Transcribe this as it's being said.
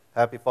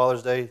Happy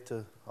Father's Day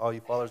to all you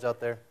fathers out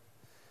there.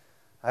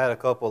 I had a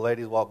couple of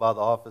ladies walk by the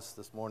office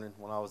this morning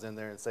when I was in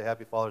there and say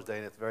Happy Father's Day,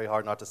 and it's very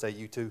hard not to say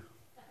you too.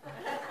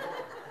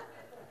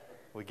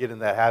 We get in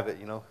that habit,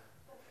 you know.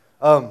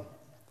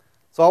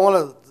 So I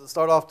want to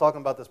start off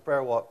talking about this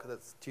prayer walk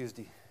that's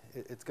Tuesday.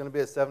 It's going to be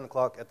at 7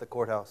 o'clock at the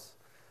courthouse.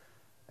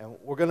 And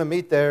we're going to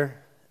meet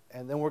there,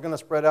 and then we're going to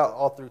spread out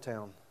all through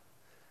town.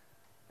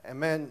 And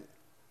man,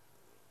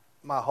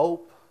 my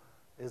hope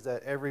is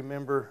that every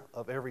member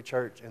of every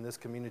church in this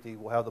community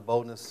will have the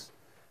boldness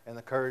and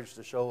the courage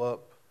to show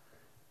up,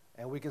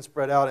 and we can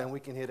spread out and we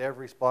can hit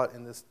every spot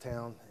in this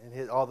town and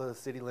hit all the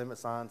city limit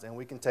signs, and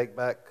we can take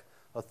back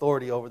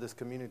authority over this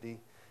community,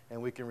 and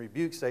we can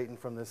rebuke Satan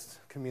from this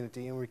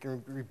community, and we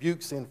can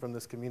rebuke sin from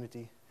this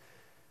community.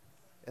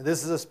 And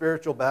this is a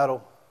spiritual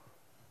battle.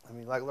 I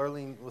mean, like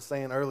Lurleen was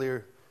saying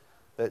earlier,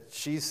 that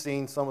she's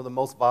seen some of the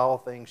most vile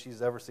things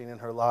she's ever seen in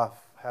her life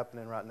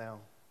happening right now.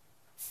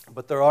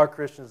 But there are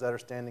Christians that are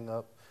standing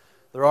up.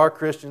 There are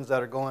Christians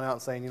that are going out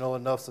and saying, you know,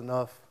 enough's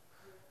enough.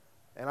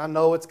 And I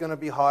know it's going to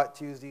be hot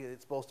Tuesday.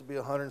 It's supposed to be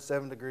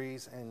 107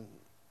 degrees. And,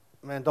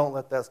 man, don't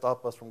let that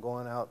stop us from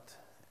going out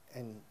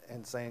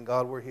and saying,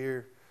 God, we're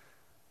here.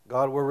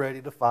 God, we're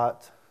ready to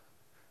fight.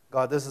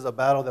 God, this is a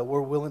battle that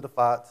we're willing to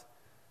fight,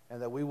 and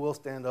that we will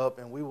stand up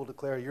and we will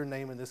declare your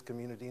name in this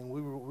community, and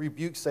we will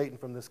rebuke Satan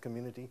from this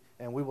community,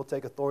 and we will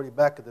take authority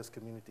back to this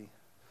community.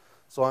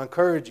 So I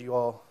encourage you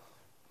all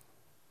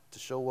to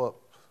show up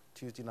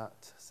Tuesday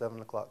night, 7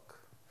 o'clock.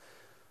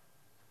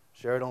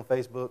 Share it on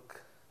Facebook.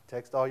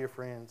 Text all your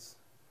friends.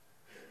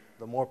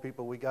 The more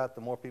people we got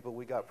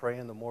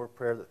praying, the more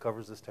prayer that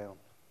covers this town.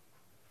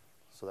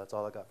 So that's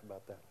all I got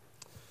about that.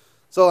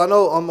 So I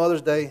know on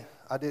Mother's Day,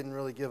 I didn't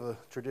really give a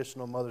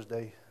traditional Mother's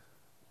Day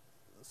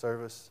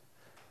service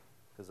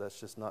because that's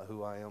just not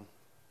who I am.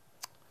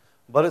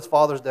 But it's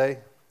Father's Day,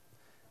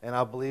 and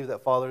I believe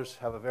that fathers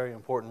have a very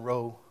important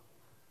role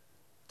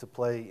to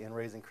play in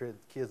raising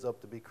kids up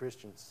to be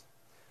Christians.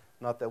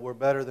 Not that we're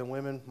better than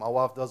women. My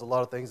wife does a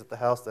lot of things at the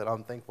house that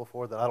I'm thankful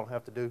for that I don't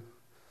have to do.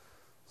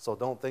 So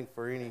don't think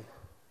for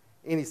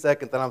any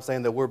second that I'm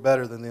saying that we're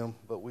better than them,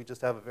 but we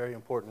just have a very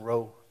important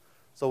role.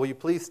 So will you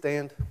please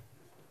stand?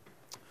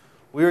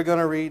 We are going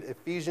to read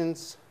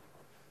Ephesians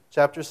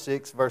chapter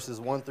 6, verses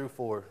 1 through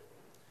 4.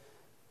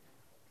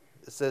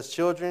 It says,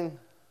 "Children,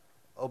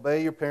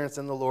 obey your parents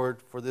in the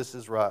Lord, for this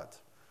is right.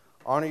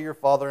 Honor your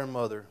father and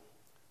mother,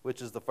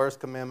 which is the first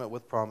commandment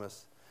with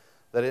promise,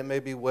 that it may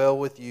be well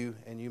with you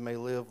and you may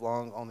live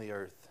long on the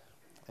earth.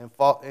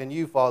 And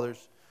you,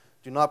 fathers,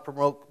 do not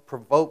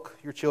provoke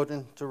your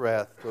children to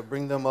wrath, but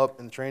bring them up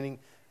in the training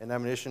and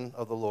admonition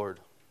of the Lord."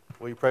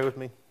 Will you pray with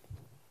me?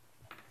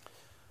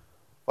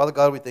 Father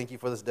God, we thank you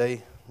for this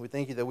day. We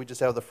thank you that we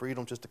just have the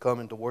freedom just to come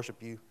and to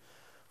worship you.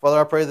 Father,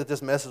 I pray that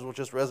this message will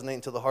just resonate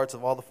into the hearts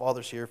of all the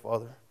fathers here,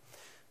 Father.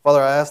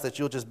 Father, I ask that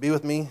you'll just be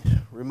with me,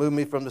 remove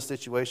me from the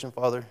situation,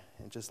 Father,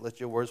 and just let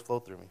your words flow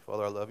through me.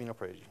 Father, I love you and I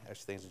praise you. I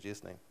ask things in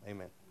Jesus' name.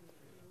 Amen.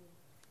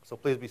 So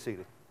please be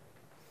seated.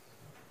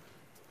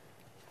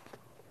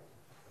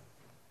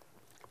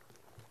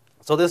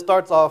 So this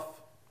starts off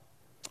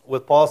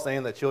with Paul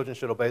saying that children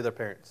should obey their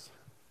parents.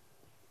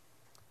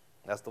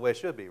 That's the way it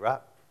should be,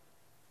 right?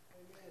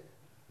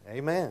 Amen.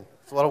 Amen.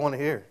 That's what I want to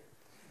hear.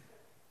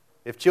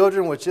 If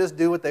children would just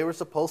do what they were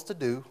supposed to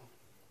do,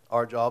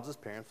 our jobs as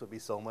parents would be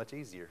so much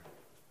easier.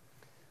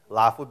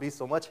 Life would be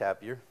so much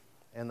happier,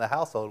 and the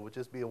household would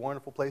just be a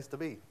wonderful place to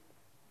be.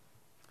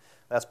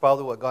 That's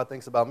probably what God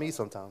thinks about me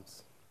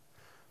sometimes.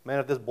 Man,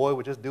 if this boy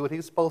would just do what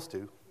he's supposed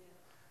to,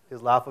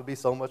 his life would be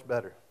so much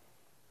better.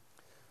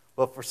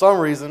 But for some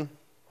reason,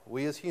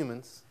 we as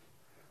humans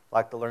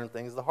like to learn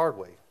things the hard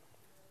way.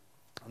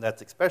 And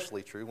that's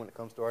especially true when it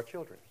comes to our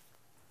children.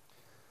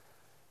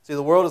 See,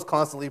 the world is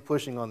constantly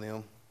pushing on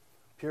them.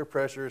 Peer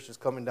pressure is just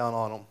coming down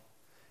on them.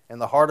 And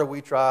the harder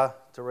we try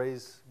to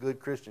raise good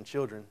Christian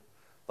children,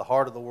 the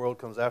harder the world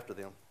comes after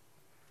them.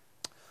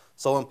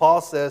 So when Paul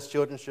says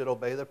children should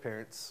obey their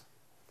parents,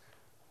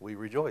 we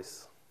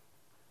rejoice.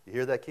 You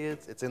hear that,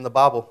 kids? It's in the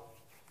Bible.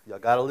 Y'all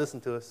got to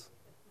listen to us.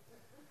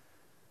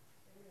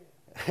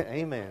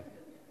 Amen.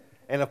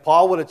 And if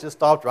Paul would have just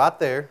stopped right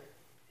there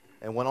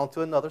and went on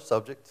to another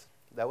subject,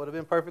 that would have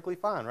been perfectly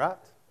fine, right?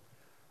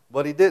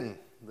 But he didn't.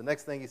 The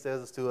next thing he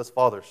says is to us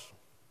fathers.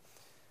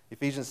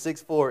 Ephesians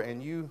 6:4,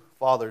 "And you,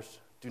 fathers,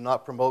 do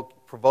not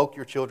provoke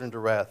your children to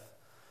wrath,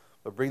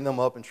 but bring them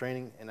up in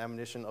training and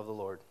admonition of the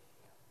Lord."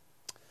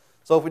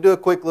 So if we do a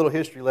quick little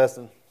history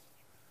lesson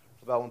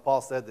about when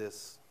Paul said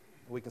this,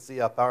 we can see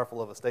how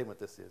powerful of a statement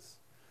this is.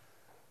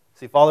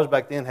 See, fathers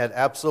back then had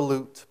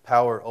absolute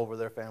power over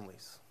their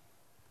families.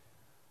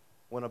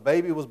 When a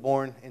baby was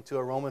born into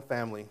a Roman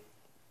family,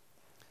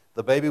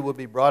 the baby would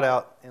be brought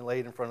out and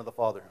laid in front of the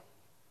father.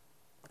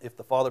 If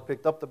the father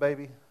picked up the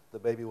baby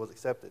was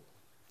accepted.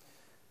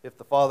 If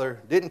the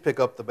father didn't pick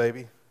up the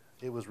baby,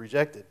 it was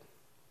rejected.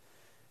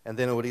 And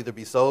then it would either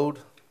be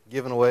sold,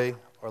 given away,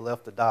 or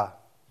left to die.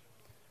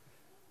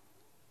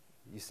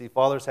 You see,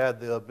 fathers had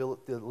the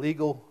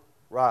legal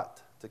right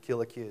to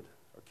kill a kid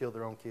or kill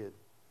their own kid.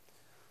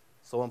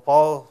 So when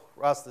Paul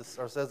writes this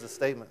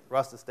statement,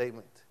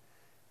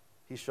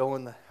 he's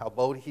showing how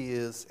bold he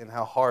is and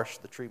how harsh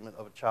the treatment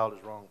of a child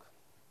is wrong.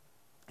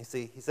 You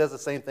see, he says the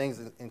same things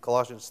in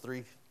Colossians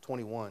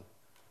 3:21.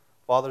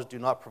 Fathers, do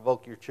not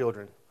provoke your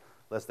children,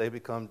 lest they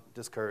become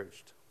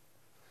discouraged.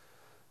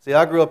 See,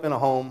 I grew up in a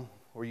home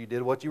where you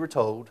did what you were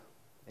told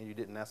and you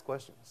didn't ask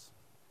questions.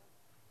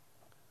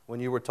 When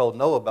you were told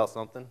no about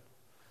something,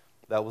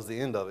 that was the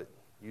end of it.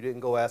 You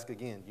didn't go ask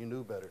again. You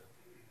knew better.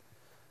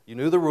 You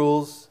knew the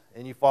rules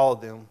and you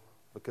followed them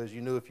because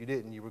you knew if you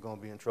didn't, you were going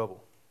to be in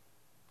trouble.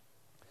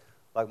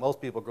 Like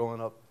most people growing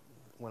up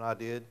when I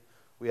did,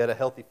 we had a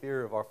healthy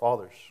fear of our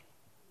fathers.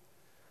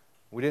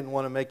 We didn't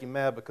want to make him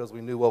mad because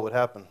we knew what would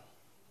happen.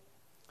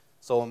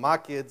 So when my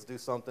kids do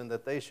something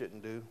that they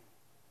shouldn't do,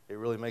 it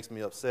really makes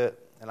me upset,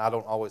 and I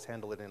don't always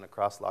handle it in a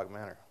Christ-like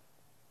manner.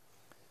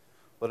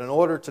 But in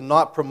order to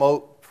not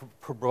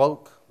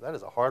provoke, that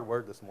is a hard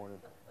word this morning.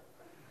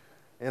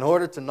 In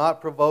order to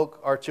not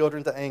provoke our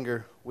children to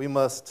anger, we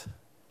must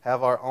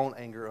have our own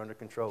anger under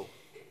control.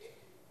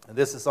 And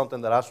this is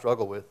something that I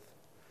struggle with.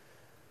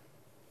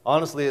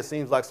 Honestly, it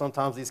seems like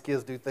sometimes these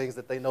kids do things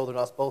that they know they're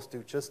not supposed to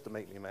just to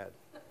make me mad.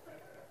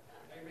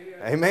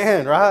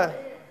 Amen, right?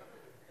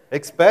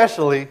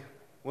 Especially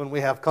when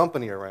we have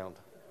company around.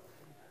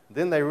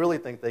 Then they really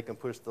think they can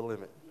push the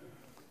limit.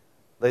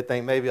 They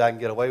think maybe I can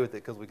get away with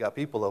it because we got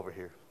people over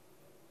here.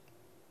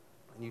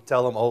 And you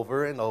tell them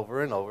over and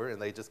over and over,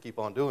 and they just keep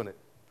on doing it.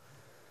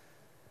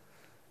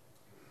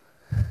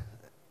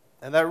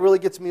 And that really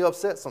gets me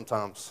upset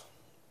sometimes.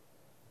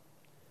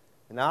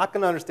 And now I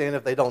can understand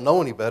if they don't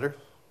know any better,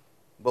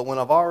 but when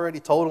I've already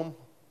told them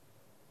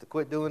to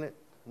quit doing it,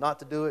 not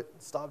to do it,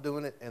 stop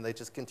doing it, and they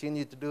just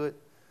continue to do it,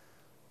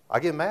 I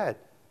get mad.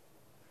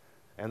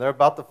 And they're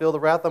about to feel the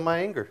wrath of my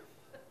anger.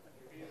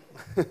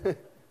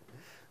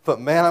 But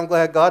man, I'm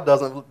glad God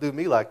doesn't do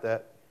me like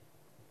that.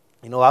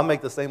 You know, I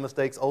make the same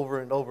mistakes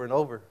over and over and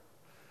over.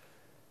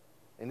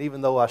 And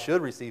even though I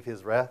should receive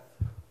his wrath,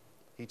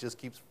 he just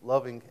keeps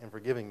loving and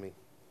forgiving me.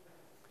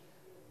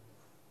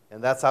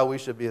 And that's how we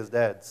should be as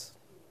dads.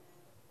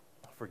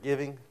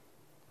 Forgiving,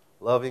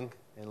 loving,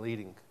 and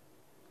leading.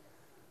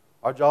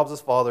 Our jobs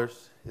as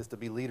fathers is to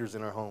be leaders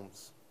in our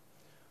homes.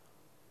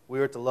 We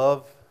are to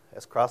love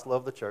as Christ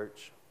loved the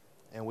church,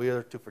 and we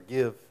are to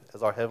forgive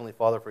as our Heavenly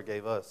Father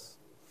forgave us.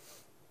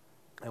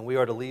 And we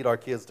are to lead our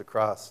kids to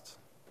Christ.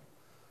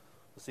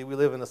 See, we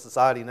live in a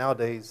society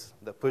nowadays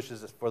that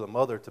pushes for the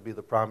mother to be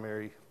the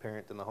primary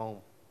parent in the home.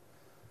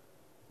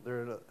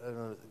 There are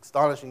an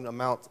astonishing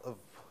amount of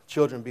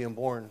children being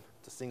born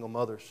to single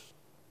mothers.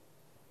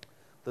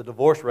 The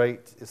divorce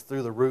rate is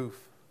through the roof,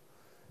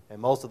 and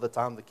most of the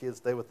time the kids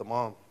stay with the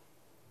mom.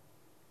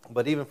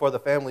 But even for the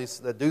families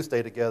that do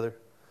stay together,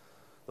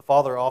 the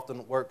father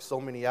often works so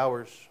many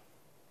hours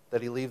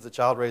that he leaves the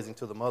child raising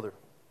to the mother.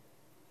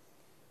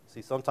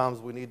 See, sometimes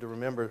we need to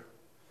remember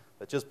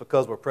that just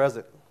because we're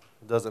present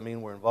doesn't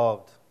mean we're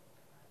involved.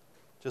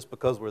 Just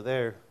because we're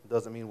there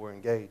doesn't mean we're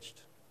engaged.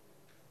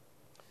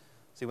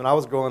 See, when I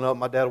was growing up,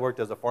 my dad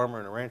worked as a farmer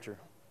and a rancher.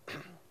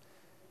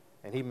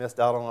 And he missed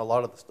out on a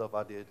lot of the stuff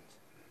I did.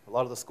 A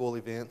lot of the school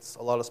events,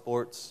 a lot of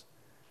sports,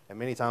 and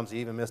many times he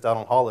even missed out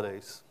on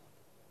holidays.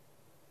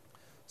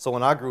 So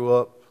when I grew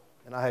up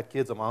and I had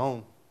kids of my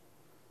own,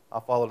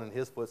 I followed in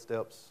his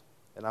footsteps,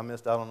 and I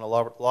missed out on a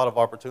lot of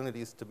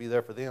opportunities to be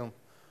there for them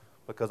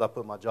because I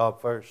put my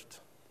job first.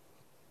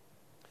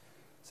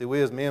 See,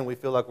 we as men, we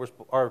feel like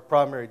our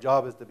primary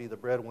job is to be the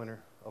breadwinner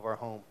of our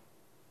home.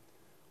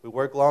 We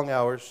work long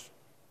hours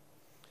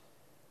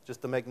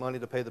just to make money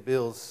to pay the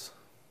bills,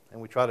 and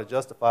we try to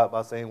justify it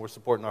by saying we're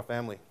supporting our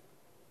family.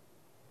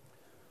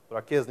 But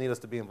our kids need us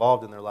to be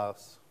involved in their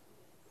lives.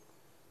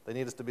 They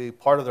need us to be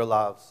part of their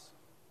lives.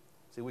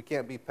 See, we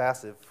can't be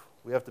passive.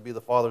 We have to be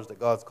the fathers that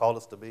God's called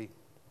us to be.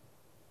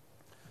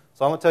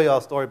 So I'm going to tell you all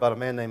a story about a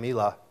man named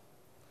Eli.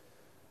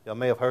 Y'all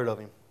may have heard of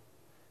him.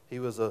 He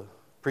was a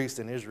priest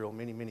in Israel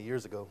many, many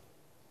years ago.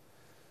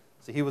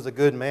 See, he was a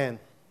good man,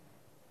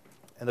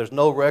 and there's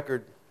no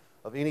record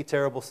of any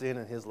terrible sin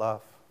in his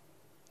life.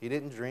 He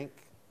didn't drink.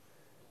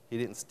 He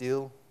didn't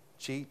steal,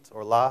 cheat,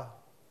 or lie.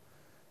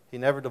 He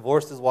never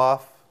divorced his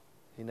wife.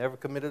 He never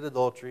committed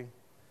adultery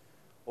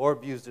or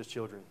abused his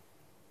children.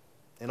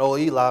 And old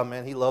Eli,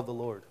 man, he loved the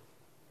Lord.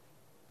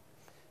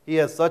 He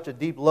had such a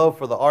deep love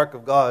for the ark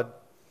of God,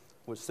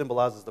 which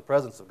symbolizes the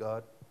presence of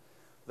God,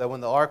 that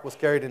when the ark was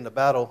carried into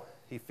battle,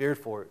 he feared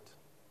for it.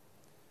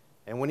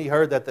 And when he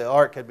heard that the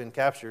ark had been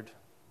captured,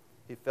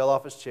 he fell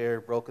off his chair,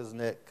 broke his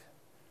neck,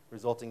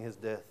 resulting in his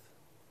death.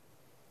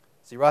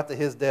 See, right to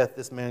his death,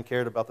 this man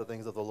cared about the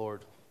things of the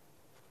Lord.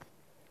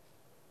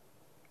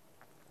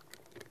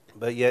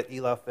 But yet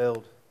Eli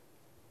failed,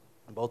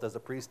 both as a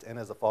priest and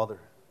as a father.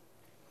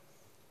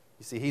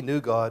 You see, he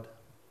knew God,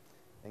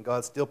 and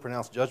God still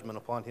pronounced judgment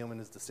upon him and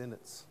his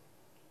descendants.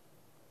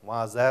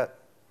 Why is that?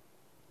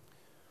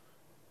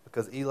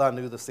 Because Eli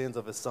knew the sins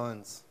of his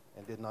sons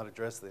and did not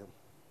address them.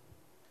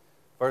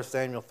 1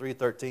 Samuel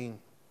 3:13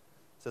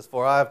 says,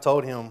 "For I have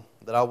told him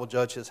that I will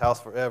judge his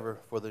house forever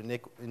for the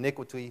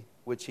iniquity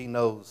which he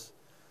knows,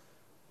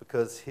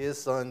 because his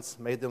sons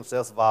made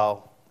themselves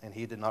vile, and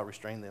he did not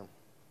restrain them.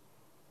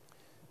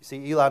 You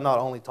see, Eli not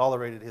only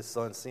tolerated his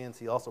son's sins,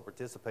 he also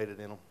participated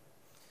in them.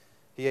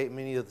 He ate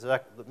many of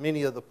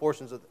the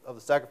portions of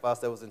the sacrifice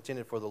that was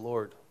intended for the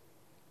Lord.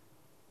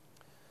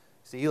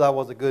 See, Eli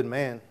was a good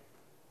man,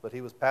 but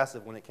he was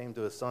passive when it came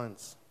to his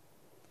sons.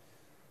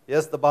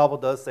 Yes, the Bible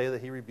does say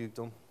that he rebuked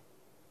them,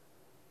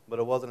 but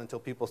it wasn't until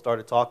people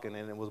started talking,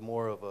 and it was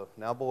more of a,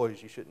 now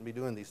boys, you shouldn't be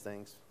doing these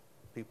things.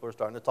 People are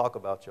starting to talk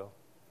about y'all.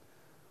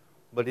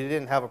 But he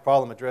didn't have a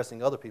problem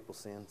addressing other people's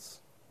sins.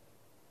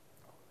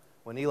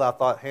 When Eli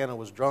thought Hannah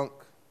was drunk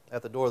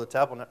at the door of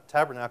the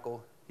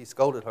tabernacle, he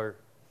scolded her.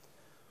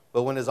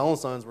 But when his own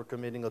sons were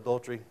committing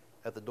adultery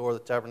at the door of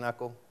the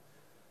tabernacle,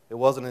 it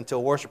wasn't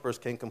until worshipers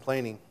came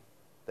complaining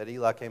that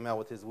Eli came out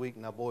with his weak,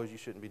 now boys, you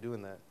shouldn't be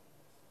doing that.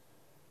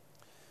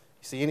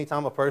 You see,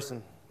 anytime a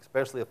person,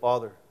 especially a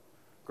father,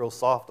 grows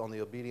soft on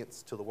the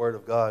obedience to the Word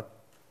of God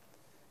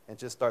and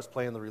just starts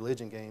playing the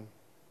religion game,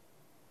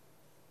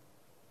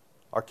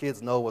 our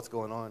kids know what's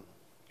going on.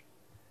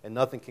 And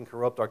nothing can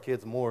corrupt our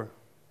kids more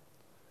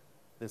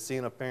than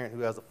seeing a parent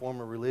who has a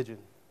form of religion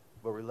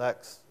but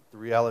relacks the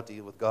reality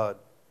with God.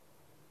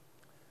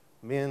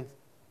 Men,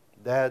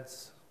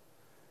 dads,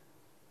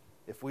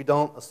 if we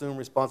don't assume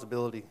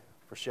responsibility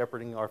for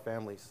shepherding our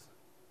families,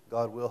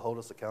 God will hold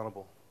us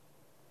accountable.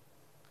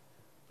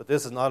 But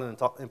this is not an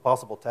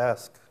impossible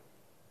task.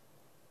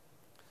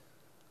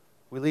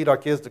 We lead our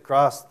kids to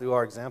Christ through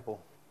our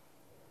example.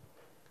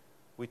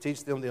 We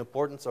teach them the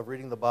importance of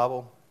reading the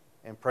Bible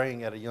and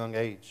praying at a young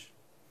age.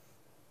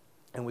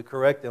 And we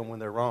correct them when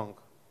they're wrong.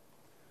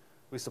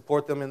 We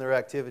support them in their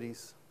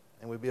activities,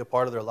 and we be a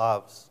part of their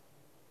lives.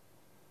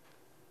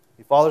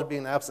 The fathers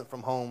being absent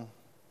from home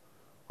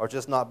or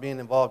just not being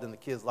involved in the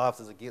kids' lives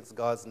is against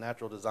God's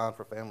natural design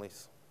for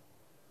families.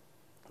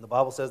 The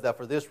Bible says that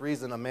for this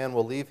reason a man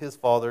will leave his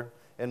father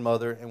and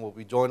mother and will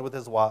be joined with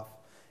his wife,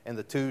 and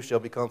the two shall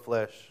become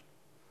flesh.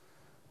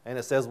 And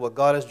it says, what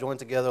God has joined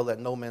together, let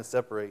no man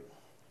separate.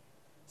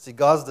 See,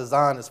 God's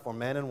design is for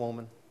man and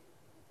woman,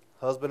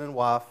 husband and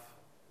wife,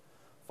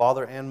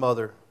 father and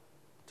mother,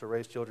 to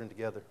raise children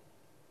together.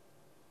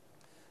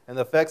 And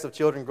the effects of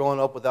children growing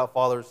up without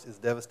fathers is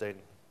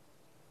devastating.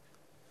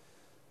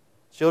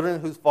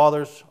 Children whose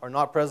fathers are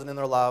not present in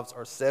their lives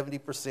are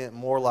 70%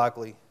 more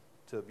likely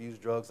to abuse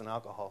drugs and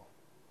alcohol.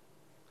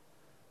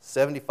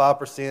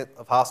 75%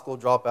 of high school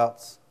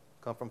dropouts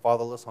come from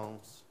fatherless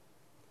homes.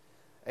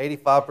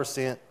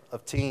 85%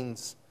 of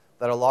teens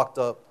that are locked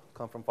up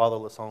come from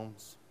fatherless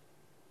homes.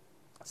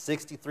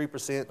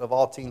 63% of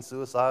all teen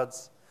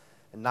suicides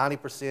and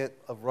 90%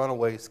 of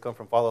runaways come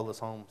from fatherless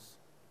homes.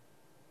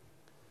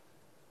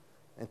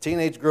 And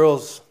teenage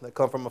girls that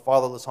come from a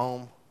fatherless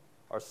home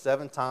are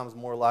 7 times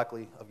more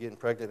likely of getting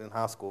pregnant in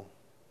high school.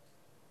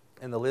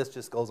 And the list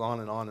just goes on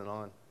and on and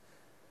on.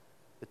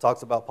 It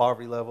talks about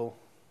poverty level,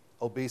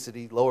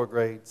 obesity, lower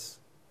grades.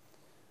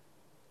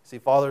 See,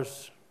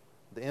 fathers,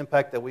 the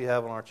impact that we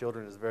have on our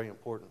children is very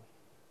important.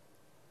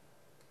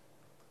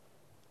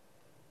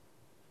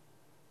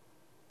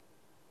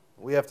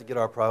 We have to get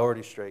our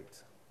priorities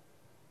straight.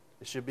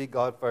 It should be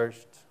God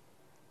first,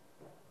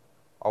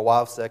 our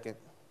wives second,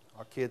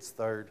 our kids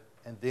third,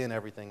 and then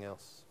everything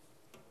else.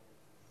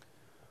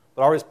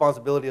 But our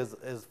responsibility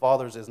as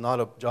fathers is not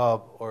a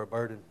job or a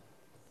burden.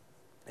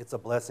 It's a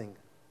blessing.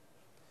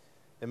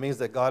 It means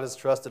that God has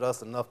trusted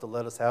us enough to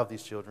let us have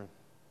these children.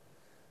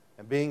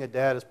 And being a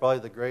dad is probably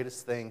the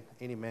greatest thing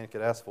any man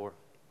could ask for.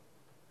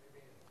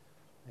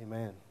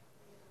 Amen.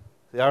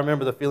 See, I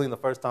remember the feeling the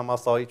first time I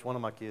saw each one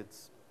of my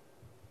kids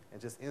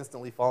and just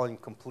instantly falling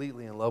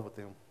completely in love with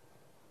them.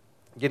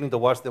 Getting to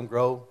watch them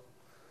grow,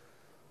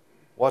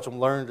 watch them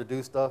learn to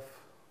do stuff.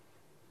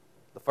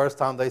 The first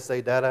time they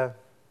say, Dada,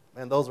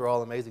 man, those are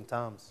all amazing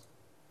times.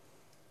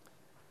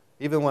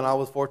 Even when I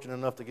was fortunate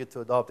enough to get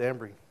to adopt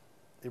Ambry,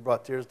 it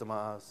brought tears to my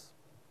eyes.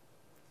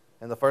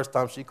 And the first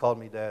time she called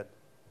me Dad,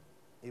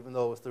 even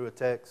though it was through a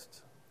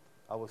text,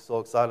 I was so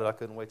excited I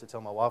couldn't wait to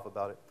tell my wife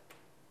about it.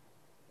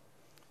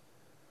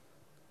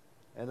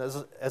 And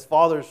as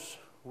fathers,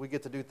 we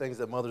get to do things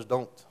that mothers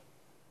don't.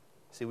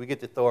 See, we get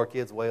to throw our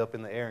kids way up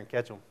in the air and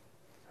catch them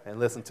and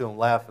listen to them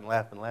laugh and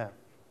laugh and laugh.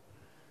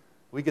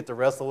 We get to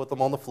wrestle with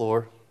them on the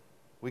floor.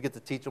 We get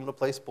to teach them to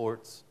play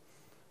sports.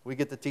 We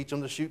get to teach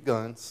them to shoot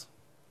guns.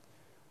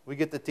 We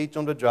get to teach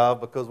them to drive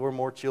because we're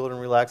more chilled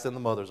and relaxed than the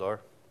mothers are.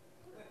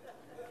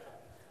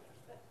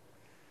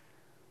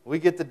 We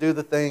get to do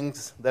the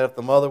things that if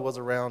the mother was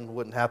around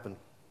wouldn't happen.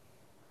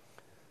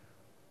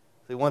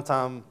 See, one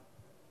time,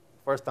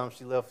 first time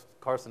she left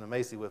Carson and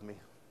Macy with me,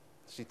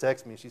 she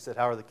texted me. She said,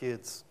 how are the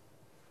kids?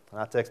 And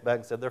I texted back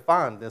and said, they're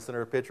fine. Then sent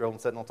her a picture of them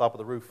sitting on top of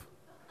the roof.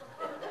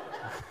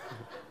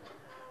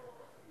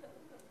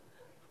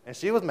 And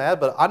she was mad,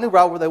 but I knew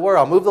right where they were.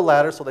 I moved the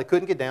ladder so they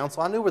couldn't get down,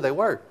 so I knew where they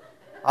were.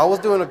 I was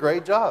doing a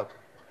great job.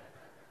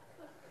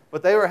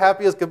 But they were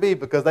happy as could be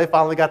because they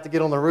finally got to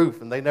get on the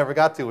roof, and they never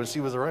got to when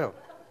she was around.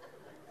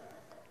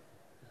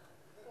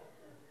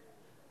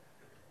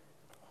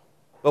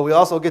 But we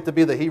also get to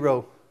be the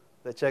hero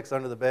that checks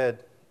under the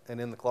bed and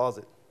in the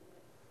closet.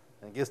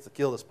 and gets to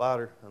kill the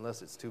spider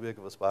unless it's too big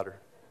of a spider.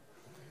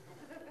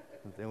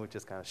 And then we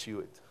just kind of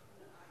shoo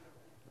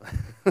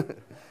it.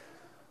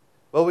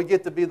 But we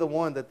get to be the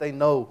one that they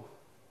know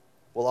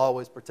will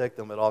always protect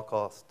them at all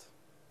costs.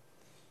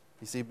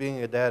 You see,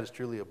 being a dad is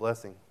truly a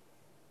blessing.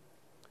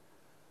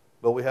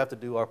 But we have to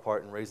do our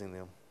part in raising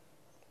them.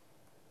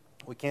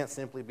 We can't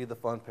simply be the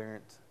fun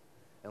parent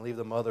and leave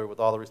the mother with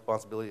all the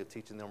responsibility of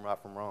teaching them right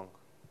from wrong.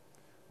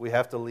 We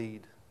have to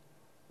lead.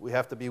 We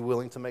have to be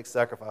willing to make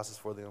sacrifices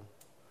for them.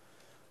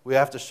 We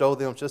have to show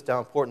them just how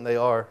important they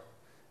are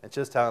and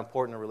just how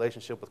important a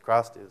relationship with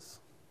Christ is.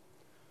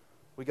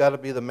 We got to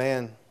be the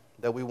man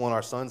that we want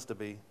our sons to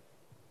be,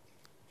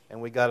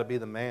 and we got to be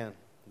the man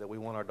that we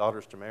want our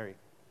daughters to marry.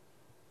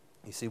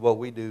 You see, what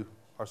we do,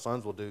 our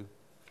sons will do,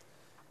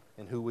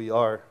 and who we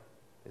are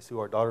is who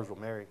our daughters will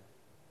marry.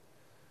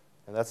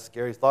 And that's a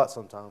scary thought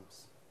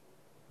sometimes.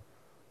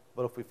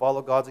 But if we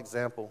follow God's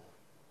example,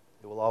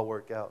 it will all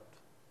work out.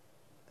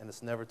 And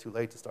it's never too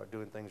late to start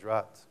doing things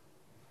right.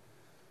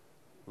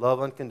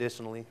 Love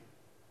unconditionally,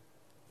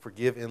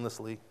 forgive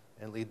endlessly,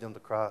 and lead them to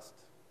Christ.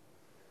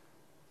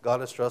 God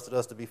has trusted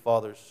us to be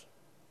fathers,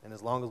 and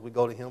as long as we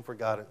go to Him for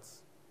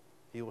guidance,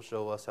 He will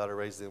show us how to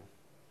raise them.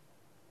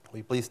 Will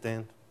you please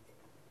stand?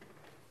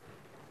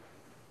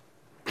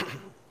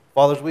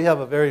 Fathers, we have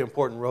a very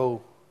important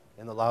role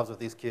in the lives of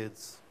these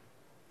kids.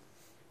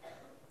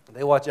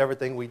 They watch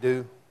everything we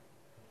do,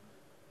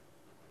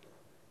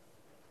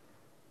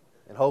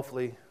 and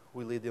hopefully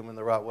we lead them in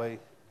the right way,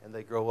 and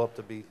they grow up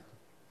to be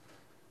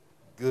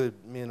good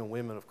men and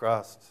women of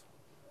Christ.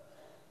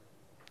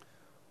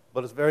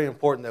 But it's very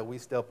important that we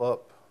step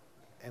up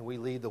and we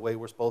lead the way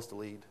we're supposed to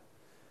lead.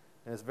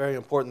 And it's very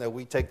important that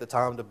we take the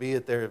time to be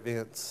at their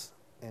events.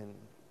 And,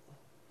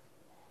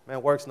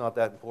 man, work's not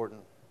that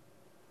important.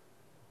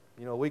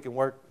 You know, we can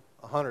work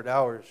 100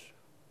 hours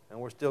and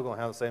we're still going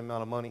to have the same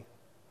amount of money.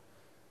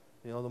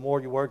 You know, the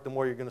more you work, the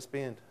more you're going to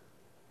spend.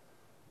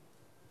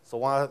 So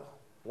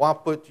why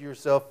put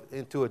yourself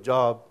into a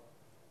job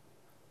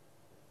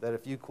that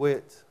if you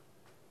quit,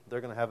 they're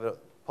going to have it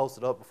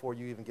posted up before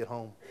you even get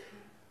home,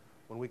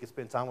 when we can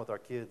spend time with our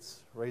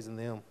kids, raising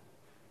them,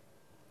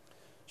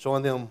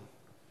 showing them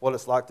what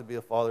it's like to be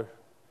a father,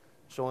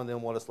 showing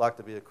them what it's like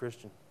to be a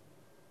Christian.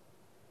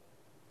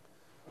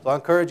 So I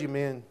encourage you,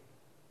 men,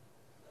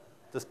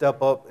 to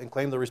step up and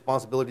claim the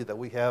responsibility that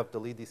we have to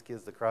lead these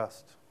kids to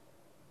Christ.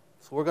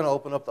 So we're going to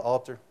open up the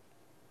altar.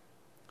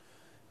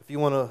 If you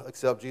want to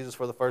accept Jesus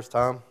for the first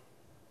time,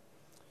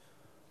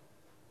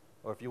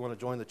 or if you want to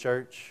join the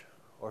church,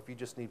 or if you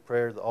just need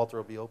prayer, the altar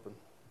will be open.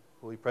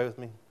 Will you pray with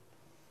me?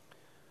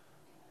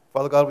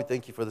 Father God, we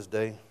thank you for this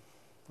day.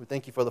 We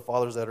thank you for the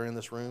fathers that are in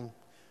this room.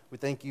 We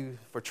thank you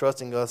for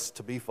trusting us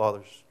to be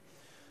fathers.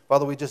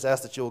 Father, we just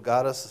ask that you will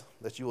guide us,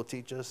 that you will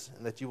teach us,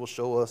 and that you will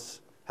show us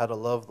how to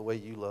love the way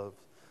you love.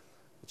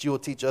 That you will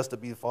teach us to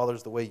be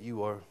fathers the way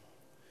you are.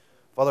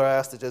 Father, I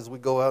ask that as we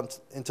go out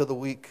into the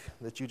week,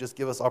 that you just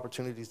give us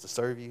opportunities to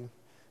serve you.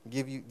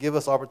 Give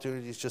us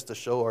opportunities just to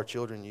show our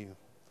children you.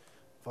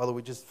 Father,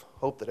 we just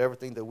hope that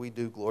everything that we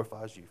do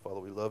glorifies you. Father,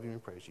 we love you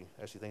and praise you.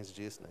 I ask you things in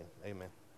Jesus' name. Amen.